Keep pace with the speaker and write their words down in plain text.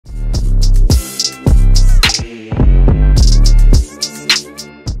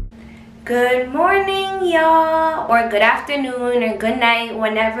Good morning, y'all, or good afternoon, or good night,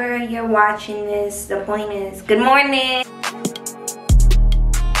 whenever you're watching this. The point is, good morning,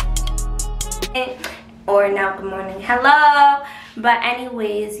 or now good morning, hello. But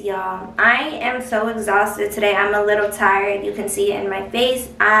anyways, y'all, I am so exhausted today. I'm a little tired. You can see it in my face.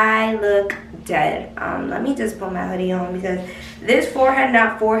 I look dead. Let me just put my hoodie on because this forehead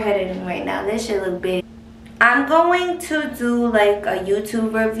not foreheading right now. This shit look big. I'm going to do like a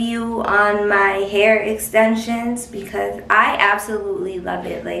YouTube review on my hair extensions because I absolutely love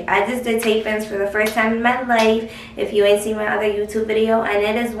it. Like, I just did tape-ins for the first time in my life, if you ain't seen my other YouTube video, and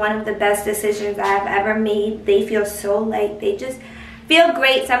it is one of the best decisions I have ever made. They feel so light. They just feel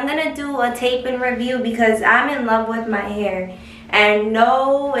great. So I'm gonna do a tape-in review because I'm in love with my hair. And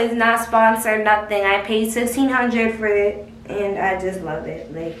no, it's not sponsored, nothing. I paid $1,600 for it and I just love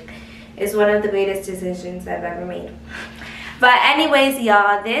it. Like, it's one of the greatest decisions I've ever made. But anyways,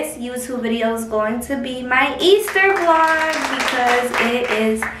 y'all, this YouTube video is going to be my Easter vlog because it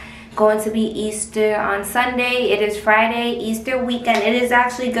is going to be Easter on Sunday. It is Friday, Easter weekend. It is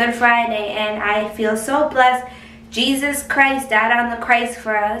actually Good Friday, and I feel so blessed. Jesus Christ died on the Christ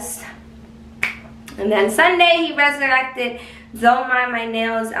for us. And then Sunday, he resurrected. Don't mind my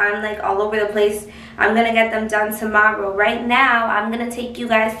nails. I'm like all over the place. I'm gonna get them done tomorrow. Right now, I'm gonna take you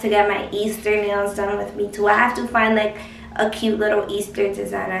guys to get my Easter nails done with me too. I have to find like a cute little Easter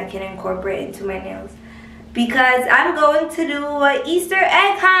design I can incorporate into my nails because I'm going to do an Easter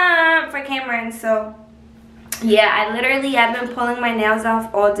egg hunt for Cameron. So yeah, I literally have been pulling my nails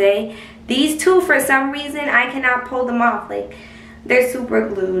off all day. These two, for some reason, I cannot pull them off. Like, they're super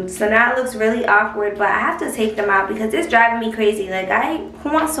glued, so now it looks really awkward, but I have to take them out because it's driving me crazy. Like,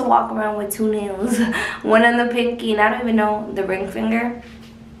 who wants to walk around with two nails? One on the pinky, and I don't even know the ring finger.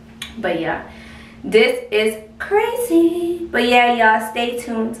 But yeah, this is crazy. But yeah, y'all, stay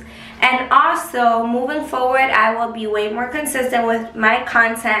tuned. And also, moving forward, I will be way more consistent with my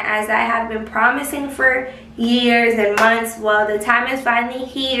content as I have been promising for years and months. Well, the time is finally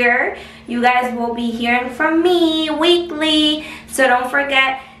here. You guys will be hearing from me weekly. So don't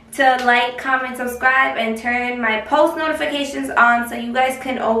forget to like, comment, subscribe, and turn my post notifications on so you guys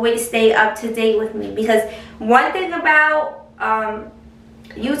can always stay up to date with me. Because one thing about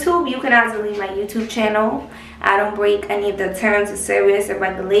YouTube, you can also leave my YouTube channel. I don't break any of the terms of service or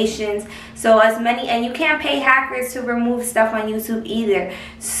regulations. So and you can't pay hackers to remove stuff on YouTube either.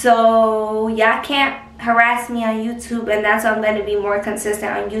 So y'all can't harass me on YouTube, and that's why I'm going to be more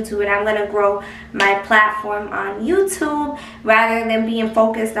consistent on YouTube, and I'm going to grow my platform on YouTube rather than being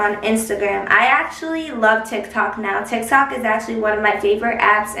focused on Instagram. I actually love TikTok now. TikTok is actually one of my favorite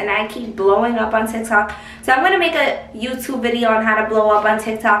apps, and I keep blowing up on TikTok. So I'm going to make a YouTube video on how to blow up on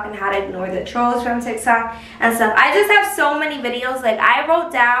TikTok and how to ignore the trolls from TikTok and stuff. I just have so many videos. Like, I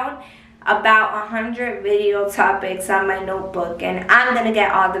wrote down about 100 video topics on my notebook, and I'm gonna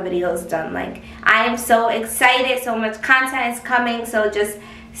get all the videos done. Like, I am so excited. So much content is coming, so just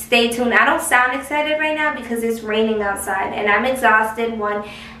stay tuned. I don't sound excited right now because it's raining outside and I'm exhausted, one,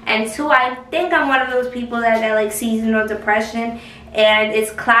 and two, I think I'm one of those people that get like seasonal depression, and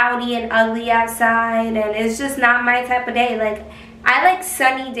it's cloudy and ugly outside, and it's just not my type of day. Like, I like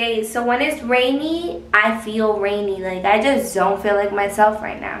sunny days, so when it's rainy, I feel rainy. Like, I just don't feel like myself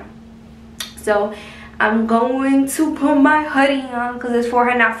right now. So I'm going to put my hoodie on because it's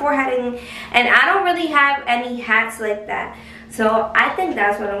forehead not foreheading, and I don't really have any hats like that. So I think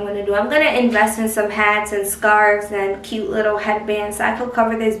that's what I'm going to do. I'm going to invest in some hats and scarves and cute little headbands so I could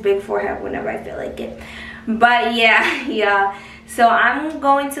cover this big forehead whenever I feel like it. But yeah. So I'm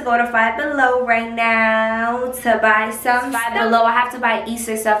going to go to Five Below right now to buy some Five Below. I have to buy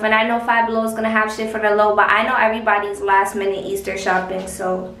Easter stuff, and I know Five Below is going to have shit for the low, but I know everybody's last minute Easter shopping.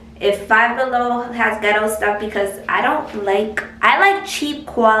 So if Five Below has ghetto stuff, because I like cheap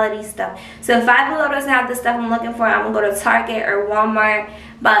quality stuff. So if Five Below doesn't have the stuff I'm looking for, I'm going to go to Target or Walmart.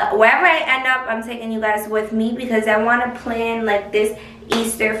 But wherever I end up, I'm taking you guys with me because I want to plan like this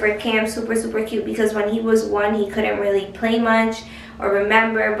Easter for Cam super cute, because when he was 1, he couldn't really play much or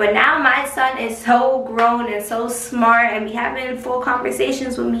remember. But now my son is so grown and so smart and be having full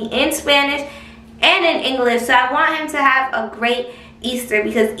conversations with me in Spanish and in English. So I want him to have a great Easter,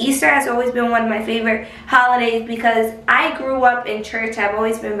 because Easter has always been one of my favorite holidays because I grew up in church. I've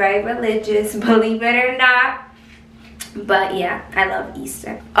always been very religious, believe it or not. But yeah, I love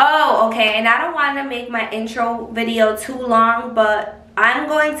Easter. Oh, okay, and I don't want to make my intro video too long, but I'm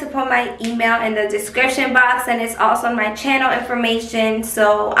going to put my email in the description box, and it's also my channel information.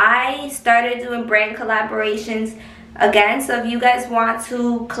 So I started doing brand collaborations again. So if you guys want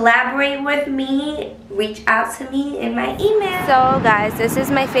to collaborate with me, reach out to me in my email. So guys, this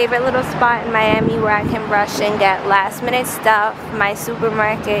is my favorite little spot in Miami where I can rush and get last minute stuff. My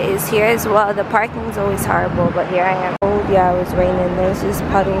supermarket is here as well. The parking's always horrible, but here I am. Oh yeah, it was raining. There's just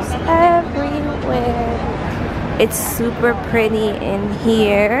puddles everywhere. It's super pretty in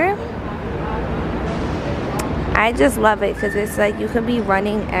here. I just love it because it's like you could be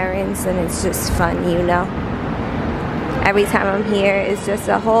running errands and it's just fun, you know. Every time I'm here, it's just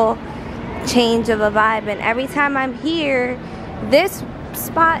a whole change of a vibe. And every time I'm here, this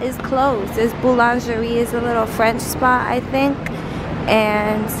spot is closed. This boulangerie is a little French spot, I think.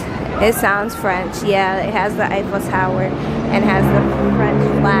 And it sounds French. Yeah, it has the Eiffel Tower and has the French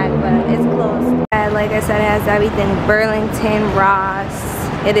flag, but it's closed. Like I said, it has everything. Burlington, Ross.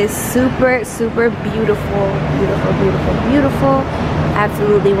 It is super, super beautiful. Beautiful, beautiful, beautiful.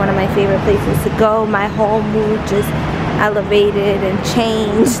 Absolutely one of my favorite places to go. My whole mood just elevated and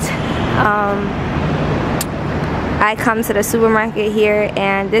changed. I come to the supermarket here,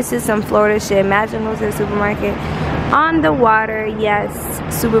 and this is some Florida shit. Imagine going to the supermarket on the water. Yes,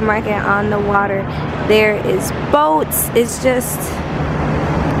 supermarket on the water. There is boats. It's just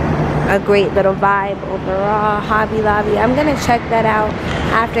a great little vibe overall. Hobby Lobby, I'm gonna check that out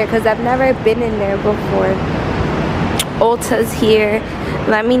after because I've never been in there before. Ulta's here.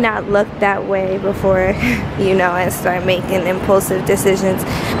 Let me not look that way before, you know, I start making impulsive decisions.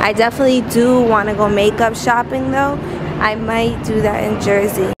 I definitely do want to go makeup shopping though. I might do that in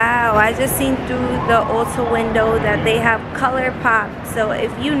Jersey. Wow, I just seen through the Ulta window that they have ColourPop. So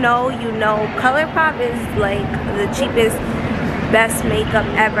if you know, you know. ColourPop is like the cheapest, best makeup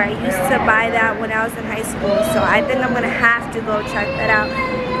ever. I used to buy that when I was in high school, so I think I'm gonna have to go check that out.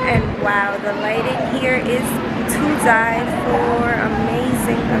 And wow, the lighting here is to die for.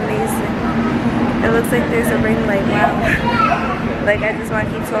 Amazing, amazing. It looks like there's a ring light. Wow. Like, I just want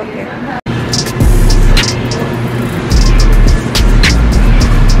to keep talking.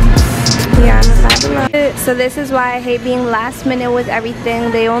 Yeah, so this is why I hate being last minute with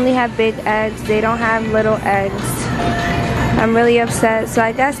everything. They only have big eggs. They don't have little eggs. I'm really upset. So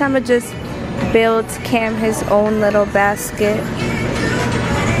I guess I'm gonna just build Cam his own little basket.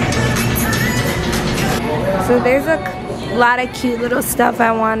 So there's a lot of cute little stuff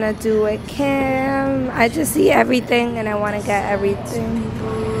I want to do with Cam. I just see everything and I want to get everything.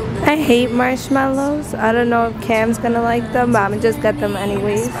 I hate marshmallows. I don't know if Cam's gonna like them, but I'm gonna just get them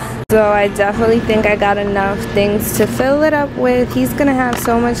anyways. So I definitely think I got enough things to fill it up with. He's gonna have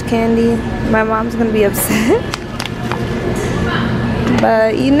so much candy. My mom's gonna be upset.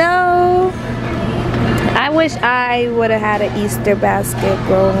 But you know, I wish I would have had an Easter basket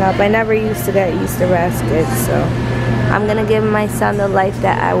growing up. I never used to get Easter baskets, so I'm gonna give my son the life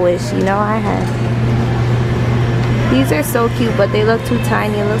that I wish, you know, I had. These are so cute, but they look too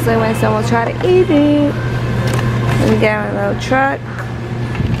tiny. It looks like when someone try to eat it. Let me get my little truck.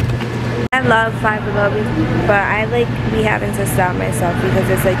 I love Five Below, but I like be having to stop myself because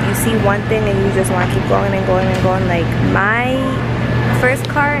it's like you see one thing and you just want to keep going and going and going. Like my first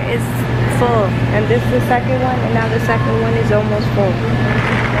cart is full and this is the second one, and now the second one is almost full.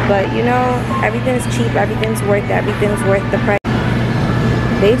 But you know, everything's cheap, everything's worth the price.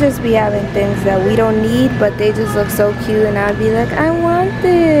 They just be having things that we don't need, but they just look so cute, and I'd be like, I want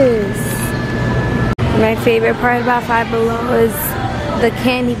this. My favorite part about Five Below is the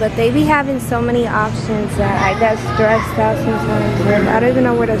candy, but they be having so many options that I get stressed out sometimes. I don't even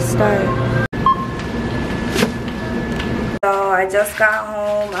know where to start. So I just got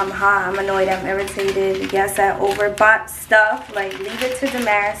home. I'm hot, I'm annoyed, I'm irritated. Yes, I overbought stuff. Like, leave it to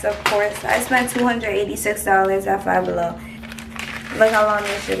Real.Maris, of course. I spent $286 at Five Below. Look how long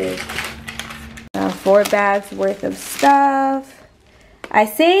this shit is. 4 bags worth of stuff. I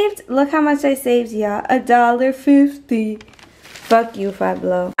saved, look how much I saved, y'all. $1.50. Fuck you, Five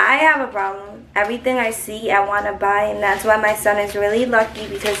Below. I have a problem. Everything I see, I want to buy, and that's why my son is really lucky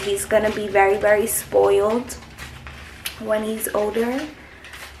because he's going to be very, very spoiled when he's older.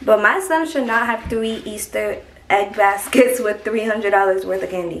 But my son should not have 3 Easter egg baskets with $300 worth of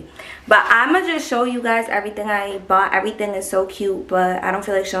candy. But I'm gonna just show you guys everything I bought. Everything is so cute, but I don't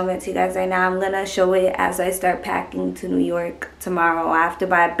feel like showing it to you guys right now. I'm gonna show it as I start packing to New York tomorrow. I have to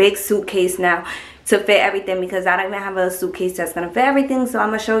buy a big suitcase now to fit everything because I don't even have a suitcase that's gonna fit everything. So I'm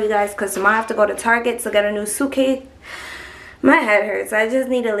gonna show you guys because tomorrow I have to go to Target to get a new suitcase. My head hurts. I just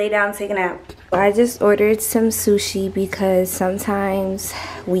need to lay down and take a nap. I just ordered some sushi because sometimes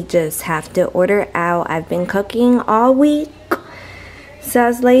we just have to order out. I've been cooking all week, so I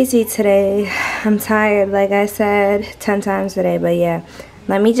was lazy today. I'm tired, like I said 10 times today, but yeah.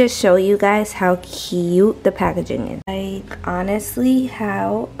 Let me just show you guys how cute the packaging is. Like, honestly,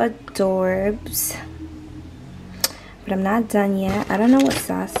 how adorbs. But I'm not done yet. I don't know what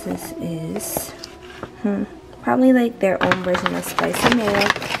sauce this is. Probably like their own version of spicy mayo.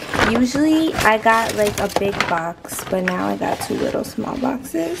 Usually I got like a big box, but now I got 2 little small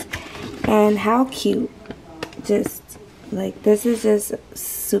boxes. And how cute. Just like, this is just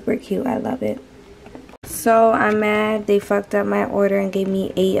super cute. I love it. So I'm mad they fucked up my order and gave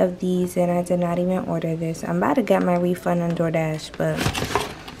me 8 of these, and I did not even order this. I'm about to get my refund on DoorDash, but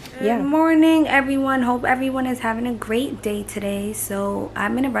yeah. Good morning, everyone. Hope everyone is having a great day today. So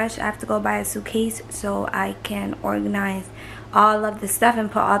I'm in a rush. I have to go buy a suitcase so I can organize all of the stuff and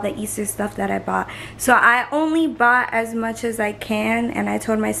put all the Easter stuff that I bought. So I only bought as much as I can, and I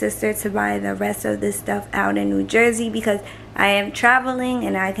told my sister to buy the rest of this stuff out in New Jersey because I am traveling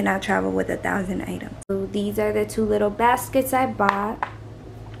and I cannot travel with 1,000 items. So these are the 2 little baskets I bought,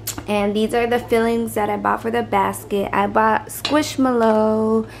 and these are the fillings that I bought for the basket. I bought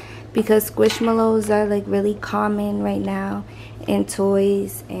Squishmallow because Squishmallows are like really common right now in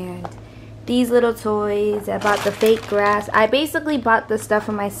toys, and these little toys. I bought the fake grass. I basically bought the stuff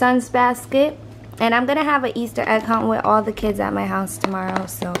for my son's basket, and I'm gonna have an Easter egg hunt with all the kids at my house tomorrow,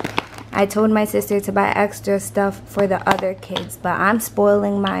 so I told my sister to buy extra stuff for the other kids, but I'm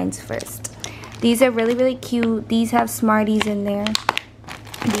spoiling mine first. These are really, really cute. These have Smarties in there.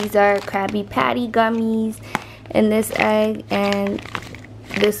 These are Krabby Patty gummies in this egg, and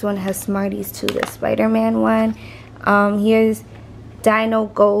this one has Smarties too, the Spider-Man one. Here's Dino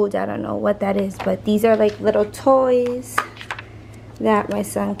Gold. I don't know what that is, but these are like little toys that my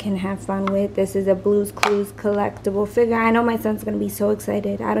son can have fun with. This is a Blue's Clues collectible figure. I know my son's gonna be so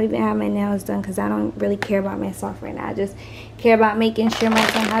excited. I don't even have my nails done because I don't really care about myself right now. I just care about making sure my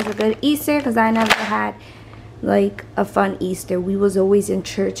son has a good Easter, because I never had like a fun Easter. We was always in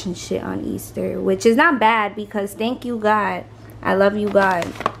church and shit on Easter, which is not bad because thank you God. I love you God.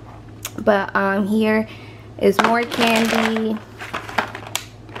 But here is more candy.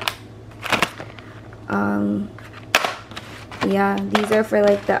 Yeah, these are for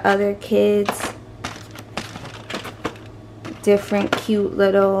like the other kids. Different cute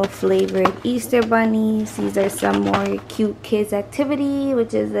little flavored Easter bunnies. These are some more cute kids activity,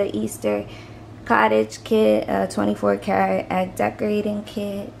 which is the Easter cottage kit, 24 karat egg decorating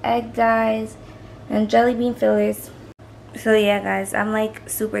kit, egg dyes, and jelly bean fillers. So yeah guys, I'm like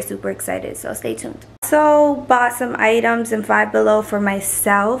super excited, so stay tuned. So bought some items in Five Below for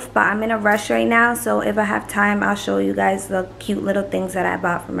myself, but I'm in a rush right now, so if I have time I'll show you guys the cute little things that I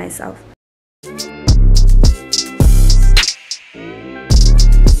bought for myself.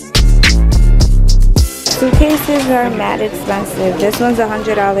 Suitcases are mad expensive. This one's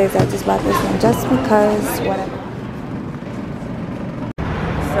 $100. I just bought this one just because whatever.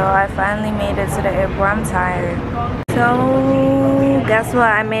 So I finally made it to the airport. I'm tired. So guess what?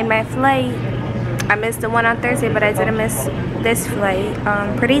 I made my flight. I missed the one on Thursday, but I didn't miss this flight.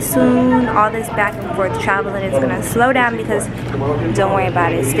 Pretty soon, all this back and forth traveling is gonna slow down because don't worry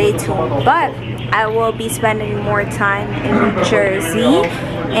about it. Stay tuned. But I will be spending more time in New Jersey,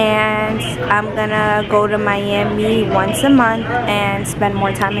 and I'm gonna go to Miami once a month and spend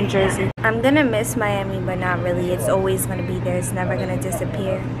more time in Jersey. I'm gonna miss Miami, but not really. It's always gonna be there. It's never gonna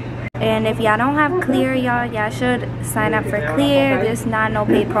disappear. And if y'all don't have Clear, y'all should sign up for Clear. There's not no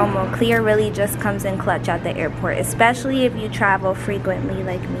paid promo. Clear really just comes in clutch at the airport, especially if you travel frequently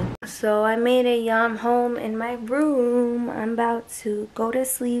like me. So I made it, y'all. I'm home in my room. I'm about to go to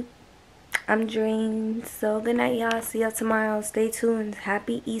sleep. I'm drained. So good night, y'all. See y'all tomorrow. Stay tuned.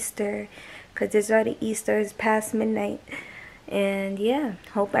 Happy Easter, because it's already Easter. It's past midnight. And yeah,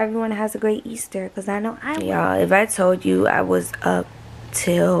 hope everyone has a great Easter, because I know I will. Y'all, if I told you I was up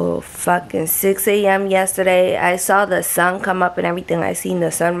till fucking 6 a.m. yesterday, I saw the sun come up and everything. I seen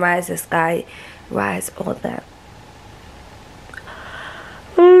the sunrise, the sky rise, all that.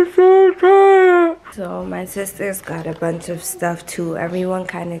 I'm so tired. So my sister's got a bunch of stuff too. Everyone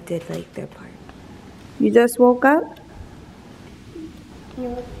kind of did like their part. You just woke up?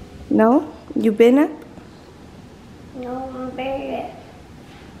 No. No? You been up? No, I'm buried.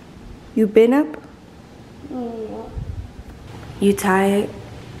 You been up? No. You tired?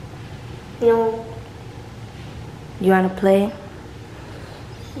 No. You wanna play?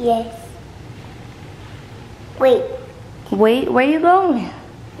 Yes. Wait. Wait, where you going?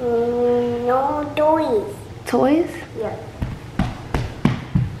 No toys. Toys? Yeah.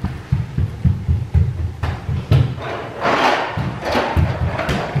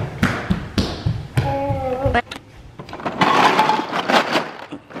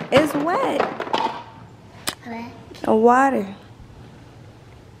 It's wet. What? Water.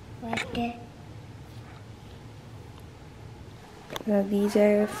 These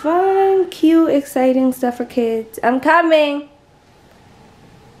are fun, cute, exciting stuff for kids. I'm coming.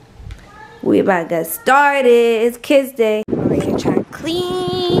 We about to get started. It's Kids Day. We're gonna try to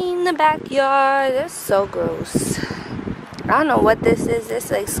clean the backyard. That's so gross. I don't know what this is. It's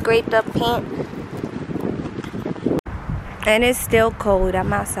like scraped up paint. And it's still cold.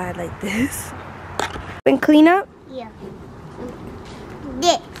 I'm outside like this. Been clean up? Yeah.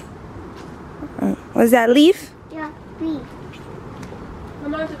 This. Was that leaf? Yeah, leaf.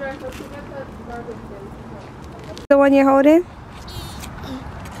 The one you're holding?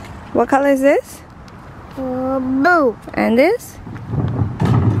 What color is this? Blue. And this?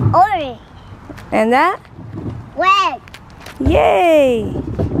 Orange. And that? Red. Yay!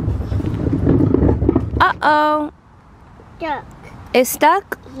 Uh-oh. Duck. It's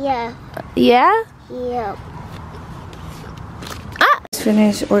stuck? Yeah. Yeah? Yeah. Ah! Just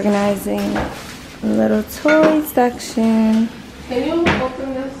finished organizing a little toy section. Can you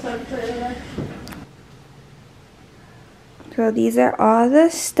open this up there? So these are all the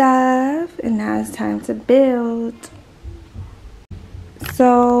stuff, and now it's time to build.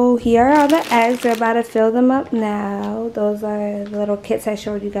 So here are all the eggs. We're about to fill them up now. Those are the little kits I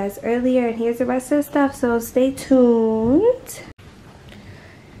showed you guys earlier, and here's the rest of the stuff, so stay tuned.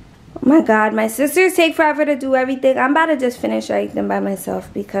 Oh my god, my sisters take forever to do everything. I'm about to just finish everything by myself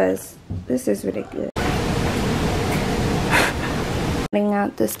because this is ridiculous. Cutting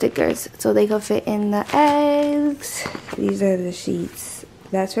out the stickers so they can fit in the eggs. These are the sheets.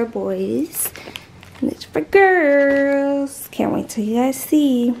 That's for boys. And it's for girls. Can't wait till you guys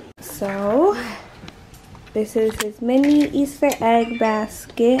see. So, this is his mini Easter egg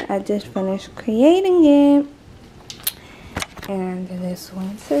basket. I just finished creating it. And this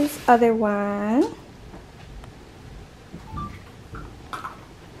one's his other one.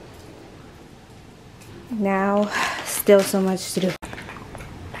 Now, still so much to do.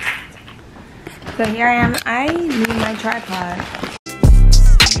 So here I am. I need my tripod.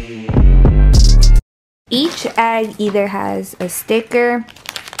 Each egg either has a sticker,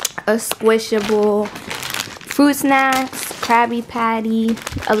 a squishable, fruit snacks, Krabby Patty,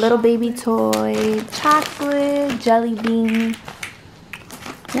 a little baby toy, chocolate, jelly bean.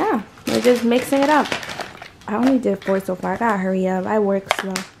 Yeah, we're just mixing it up. I only did 4 so far. I gotta hurry up. I work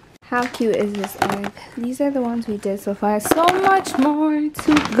slow. How cute is this egg? These are the ones we did so far. So much more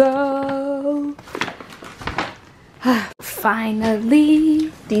to go.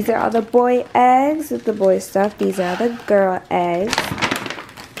 Finally. These are all the boy eggs with the boy stuff. These are the girl eggs.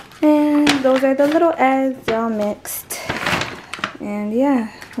 And those are the little eggs. They're all mixed. And yeah,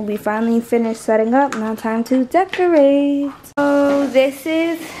 we finally finished setting up. Now time to decorate. So this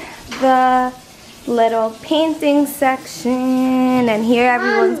is the little painting section, and here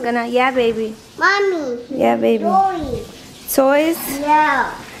everyone's gonna, yeah baby, Mommy. yeah baby, toys.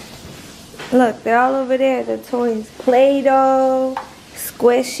 Yeah. Look, they're all over there, the toys. Play-Doh,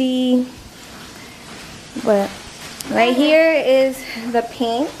 squishy. But right here is the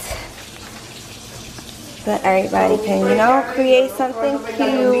paint that everybody can, you know, create something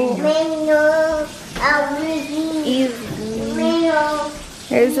cute. Easy.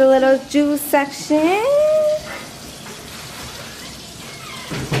 Here's a little juice section.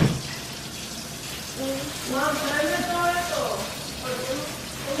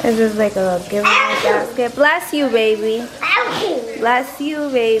 This is like a little giveaway basket. Bless you, baby. Bless you,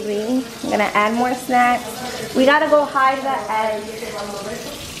 baby. I'm gonna add more snacks. We gotta go hide the eggs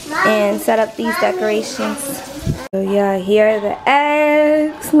and set up these decorations. So yeah, here are the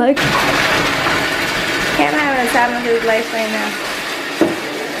eggs. Look. Can't have a time of his life right now.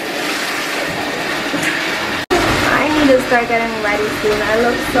 I need to start getting ready soon. I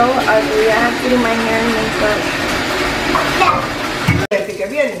look so ugly. I have to do my hair and makeup.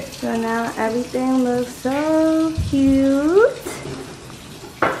 So now everything looks so cute.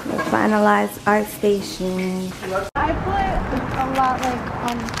 We'll finalize our station. I put a lot like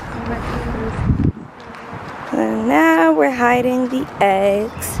So now we're hiding the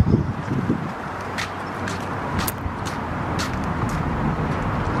eggs.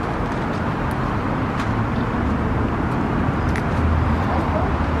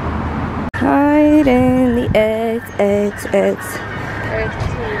 Hiding the eggs.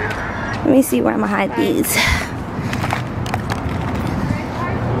 Let me see where I'm gonna hide these.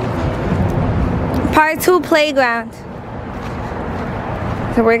 Part 2 playground.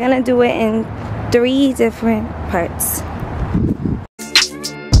 So we're gonna do it in 3 different parts.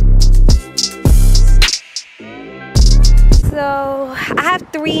 So I have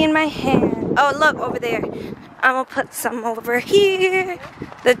 3 in my hand. Oh look over there. I'm gonna put some over here.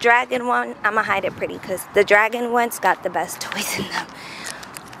 The dragon one, I'm gonna hide it pretty because the dragon one's got the best toys in them.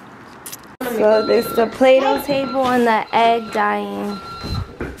 So there's the Play-Doh table and the egg dyeing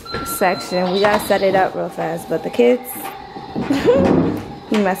section. We gotta set it up real fast, but the kids,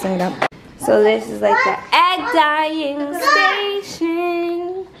 you messing it up. So this is like the egg dyeing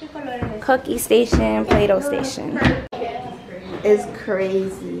station, cookie station, Play-Doh station. It's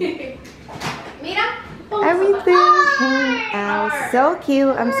crazy. Everything came out so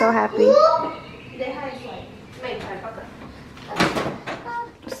cute. I'm so happy.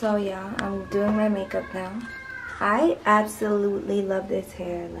 So yeah, I'm doing my makeup now. I absolutely love this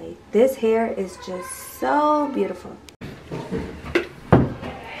hair. Like, this hair is just so beautiful.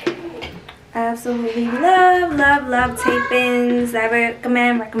 Absolutely love tape-ins. I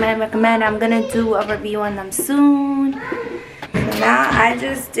recommend. I'm gonna do a review on them soon. So now I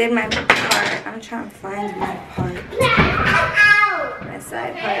just did my part. I'm trying to find my part. My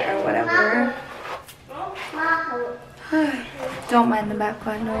side part or whatever. Don't mind the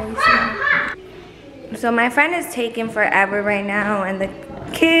background noise. So my friend is taking forever right now, and the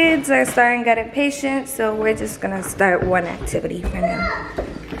kids are starting to get impatient, so we're just gonna start one activity for now.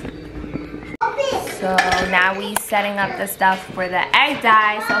 So now we setting up the stuff for the egg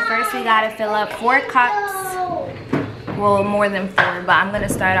dye. So first we gotta fill up 4 cups. Well, more than 4, but I'm gonna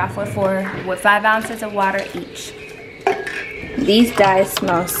start off with 4 with 5 ounces of water each. These dyes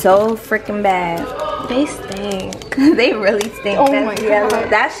smell so freaking bad. They stink. They really stink. Oh my God.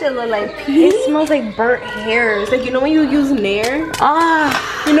 That shit look like pee. It smells like burnt hairs. Like, you know when you use Nair? Ah,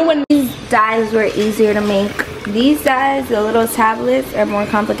 You know when these dyes were easier to make. These dyes, the little tablets, are more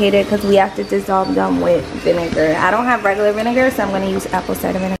complicated because we have to dissolve them with vinegar. I don't have regular vinegar, so I'm going to use apple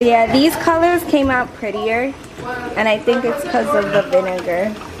cider vinegar. Yeah, these colors came out prettier, and I think it's because of the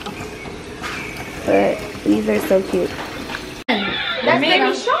vinegar. But these are so cute. that's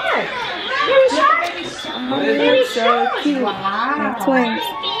baby shark. Baby shark. Oh, they're so cute. Wow. Twins.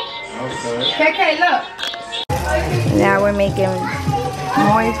 Okay, look. Now we're making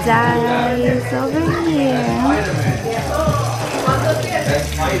more dyes over here.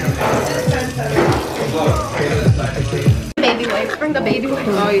 Baby wipes. Bring the baby wipes.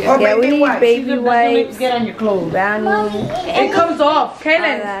 Oh yeah. Yeah, we need baby wipes. Get on your clothes. Brownie. It comes off. All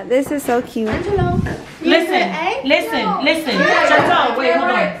Kaylin, that. This is so cute. listen. Chantal, wait,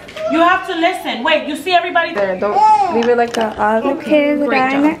 hold on. You have to listen. Wait, you see everybody? There, don't leave it like that. All the kids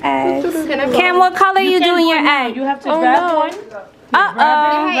dyeing their eggs. Cam, what color you doing your egg? You have to grab one.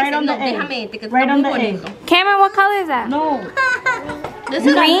 Right on the egg. Right on the egg. Cameron, what color is that? No.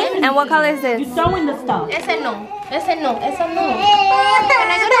 Green? And what color is this? You're sewing the stuff. Ese no. Can I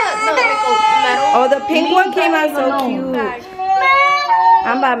Oh, the pink one came out so cute.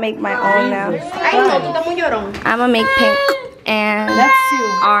 I'm about to make my own now. Ay, no, tú estás muy llorón. I'm gonna make pink and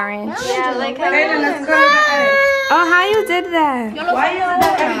orange. Yeah, like Kaylin, let's go to the egg. Oh, how you did that? Why you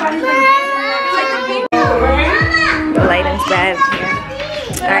The lighting's bad here.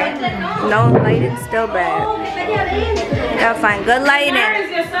 Alright, no lighting's still bad. Gotta find good lighting.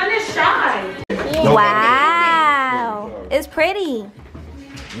 Your son is shy. Wow, it's pretty.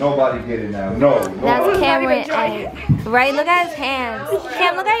 Nobody get it now. No. That's Cameron egg. Right, look at his hands.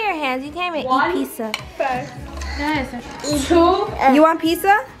 Cam, look at your hands. You can't even eat pizza. 2. You want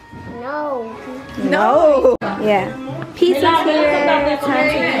pizza? No. No. Yeah. Pizza's here. Time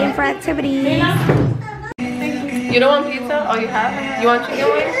to eat for activities. You don't want pizza? Oh, you have? You want chicken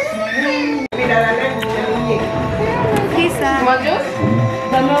wings? Pizza. You want juice?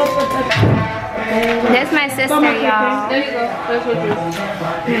 That's my sister, y'all. There you go. That's what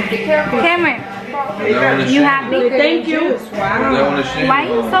juice. Be careful. Cameron, you happy? Thank you. Why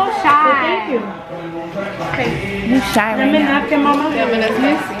you so shy? Thank you. You shy right now. Napkin, mama. Yeah, but that's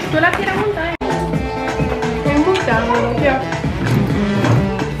messy. ¿Tú la quieres montar?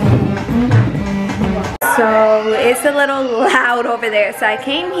 So it's a little loud over there, so I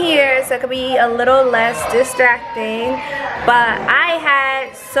came here so it could be a little less distracting, but I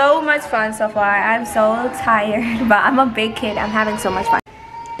had so much fun so far. I'm so tired, but I'm a big kid. I'm having so much fun.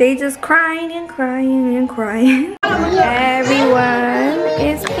 They just crying and crying and crying. Everyone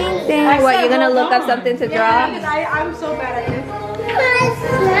is painting. What, you're gonna look up something to draw? I'm so bad at this.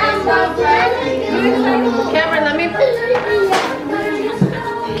 Cameron, let me.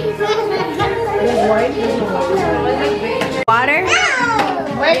 Water?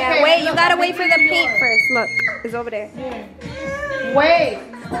 Wait, Yeah, wait, you gotta wait for the paint first. Look, it's over there. Wait.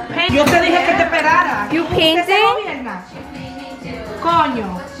 Yo te dije que te esperara. You painting?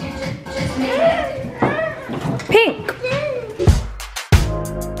 Coño. Pink.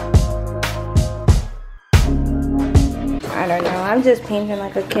 I'm just painting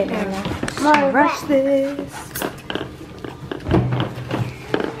like a kid right now. Brush this.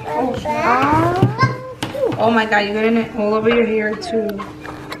 Oh my god, you're getting it all over your hair too.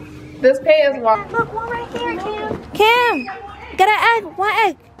 This paint is long. Look, one right here, Cam. Cam, get an egg. One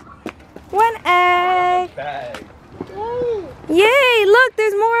egg. One egg. Yay, look,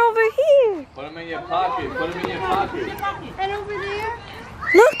 there's more over here. Put them in your pocket. Put them in your pocket. And over there.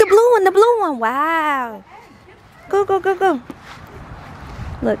 Look, the blue one. Wow. Go, go, go, go.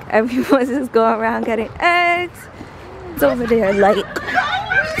 Look, everyone's just going around getting eggs. It's over there, like.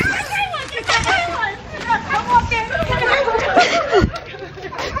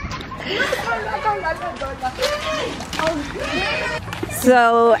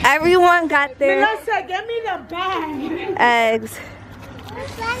 So everyone got their Melissa, give me the bag. eggs.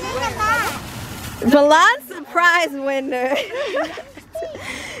 Milan's surprise winner.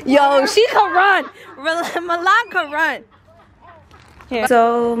 Yo, she can run. Milan can run. Here.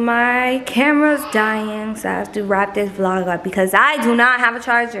 So my camera's dying, so I have to wrap this vlog up because I do not have a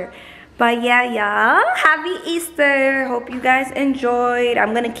charger. But yeah, y'all, happy Easter. Hope you guys enjoyed.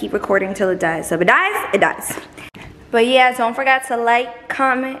 I'm gonna keep recording till it dies. So if it dies, it dies. But yeah, don't forget to like,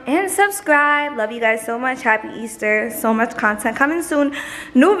 comment, and subscribe. Love you guys so much. Happy Easter. So much content coming soon.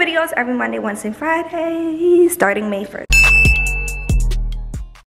 New videos every Monday, Wednesday, Friday, starting May 1st.